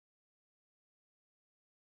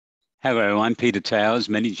Hello, I'm Peter Towers,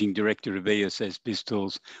 Managing Director of ESS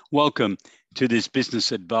BIZTOOLS. Welcome to this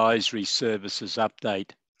Business Advisory Services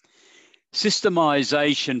update.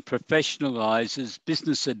 Systemisation professionalises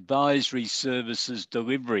business advisory services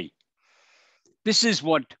delivery. This is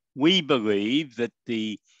what we believe that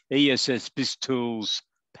the ESS BIZTOOLS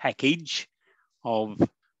package of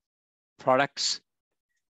products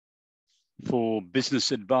for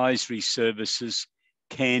business advisory services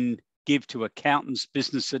can give to accountants,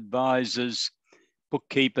 business advisors,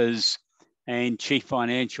 bookkeepers, and chief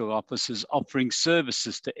financial officers offering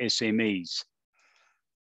services to SMEs.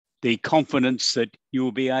 The confidence that you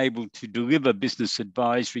will be able to deliver business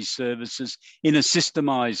advisory services in a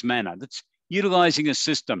systemised manner. That's utilising a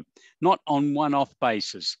system, not on one-off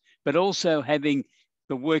basis, but also having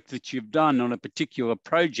the work that you've done on a particular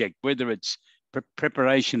project, whether it's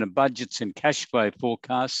preparation of budgets and cash flow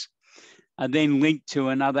forecasts, and then linked to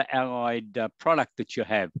another allied product that you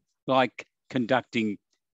have, like conducting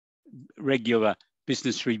regular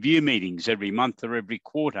business review meetings every month or every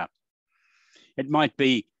quarter. It might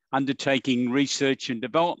be undertaking research and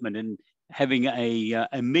development and having a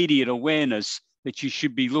immediate awareness that you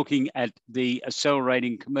should be looking at the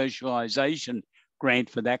accelerating commercialisation grant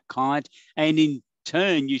for that client. And in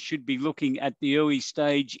turn, you should be looking at the early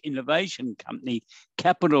stage innovation company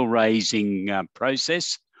capital raising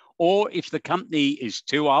process. Or if the company is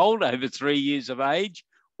too old, over 3 years of age,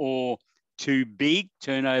 or too big,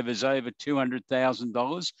 turnovers over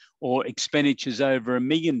 $200,000, or expenditures over $1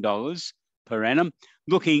 million per annum,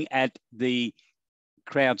 looking at the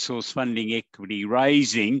crowdsource funding equity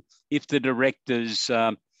raising if the directors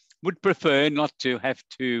would prefer not to have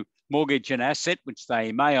to mortgage an asset, which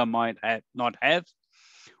they may or might not have,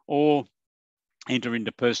 or enter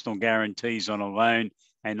into personal guarantees on a loan,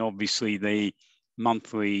 and obviously the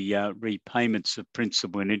monthly repayments of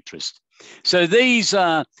principal and interest. So these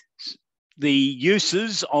are the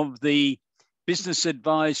uses of the business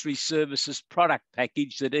advisory services product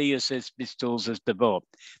package that ESS BIZTOOLS has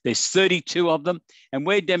developed. There's 32 of them, and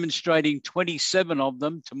we're demonstrating 27 of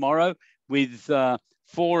them tomorrow with 4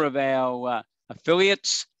 of our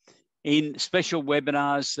affiliates in special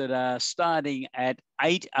webinars that are starting at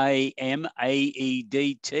 8 a.m.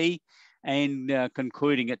 AEDT and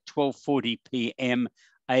concluding at 12:40 p.m.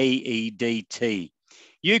 AEDT.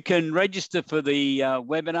 You can register for the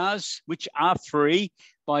webinars, which are free,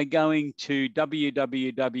 by going to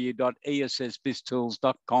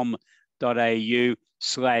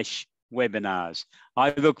www.essbiztools.com.au/webinars.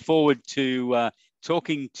 I look forward to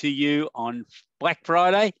talking to you on Black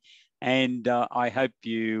Friday, and I hope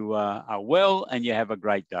you are well and you have a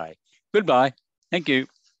great day. Goodbye. Thank you.